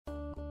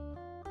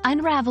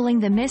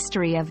Unraveling the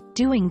Mystery of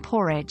Doing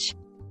Porridge.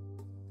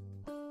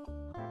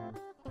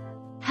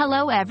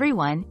 Hello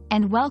everyone,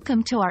 and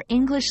welcome to our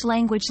English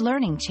language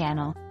learning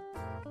channel.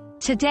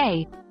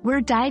 Today,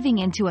 we're diving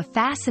into a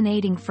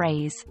fascinating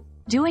phrase,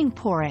 doing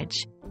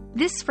porridge.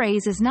 This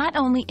phrase is not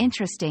only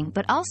interesting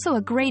but also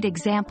a great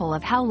example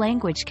of how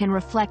language can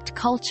reflect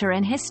culture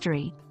and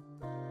history.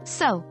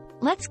 So,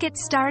 let's get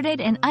started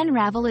and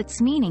unravel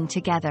its meaning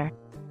together.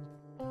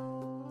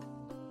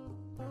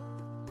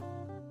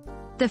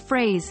 The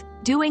phrase,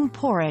 doing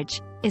porridge,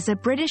 is a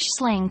British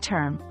slang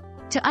term.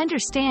 To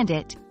understand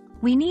it,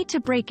 we need to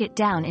break it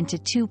down into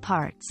two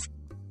parts.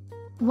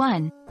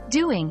 1.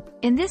 Doing.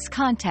 In this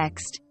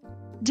context,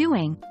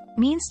 doing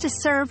means to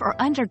serve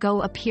or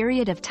undergo a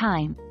period of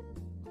time.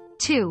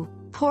 2.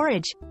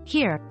 Porridge.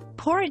 Here,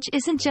 porridge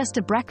isn't just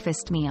a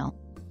breakfast meal.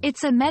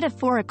 It's a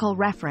metaphorical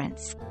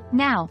reference.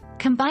 Now,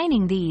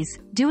 combining these,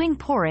 doing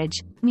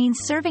porridge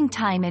means serving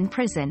time in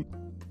prison.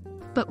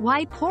 But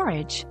why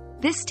porridge?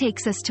 This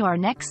takes us to our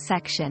next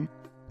section.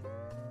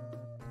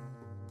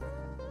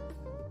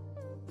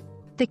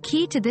 The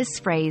key to this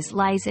phrase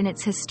lies in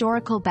its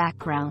historical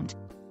background.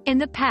 In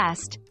the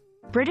past,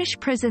 British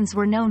prisons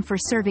were known for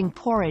serving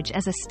porridge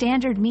as a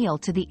standard meal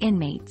to the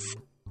inmates.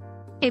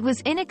 It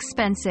was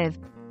inexpensive,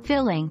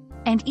 filling,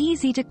 and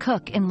easy to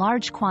cook in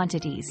large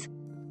quantities.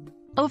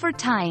 Over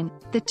time,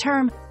 the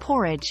term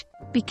porridge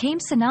became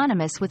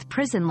synonymous with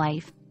prison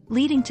life,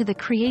 leading to the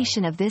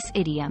creation of this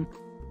idiom.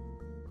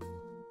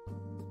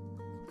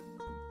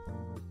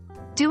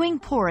 Doing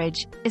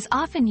porridge is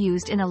often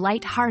used in a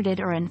light-hearted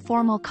or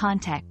informal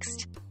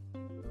context.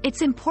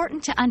 It's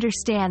important to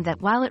understand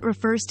that while it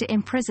refers to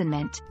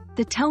imprisonment,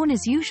 the tone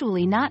is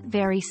usually not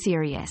very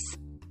serious.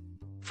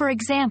 For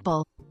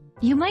example,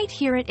 you might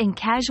hear it in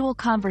casual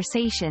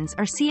conversations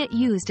or see it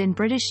used in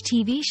British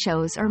TV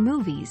shows or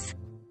movies.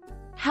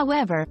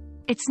 However,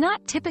 it's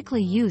not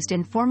typically used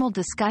in formal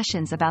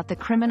discussions about the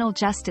criminal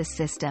justice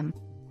system.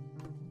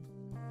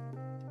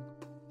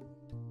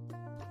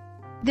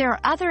 There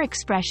are other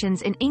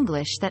expressions in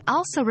English that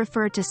also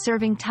refer to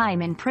serving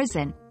time in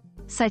prison,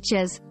 such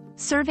as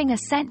serving a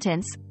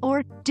sentence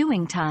or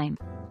doing time.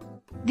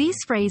 These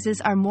phrases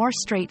are more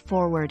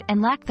straightforward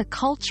and lack the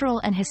cultural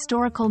and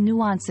historical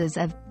nuances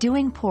of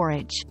doing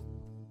porridge.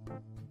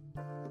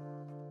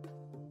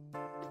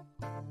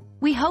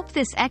 We hope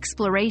this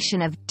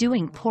exploration of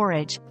doing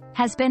porridge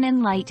has been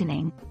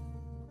enlightening.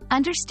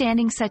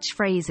 Understanding such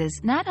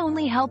phrases not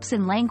only helps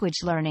in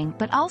language learning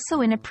but also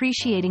in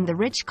appreciating the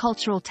rich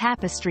cultural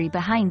tapestry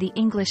behind the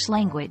English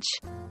language.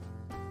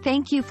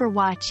 Thank you for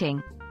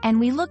watching, and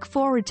we look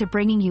forward to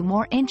bringing you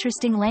more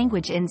interesting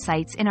language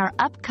insights in our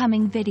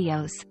upcoming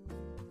videos.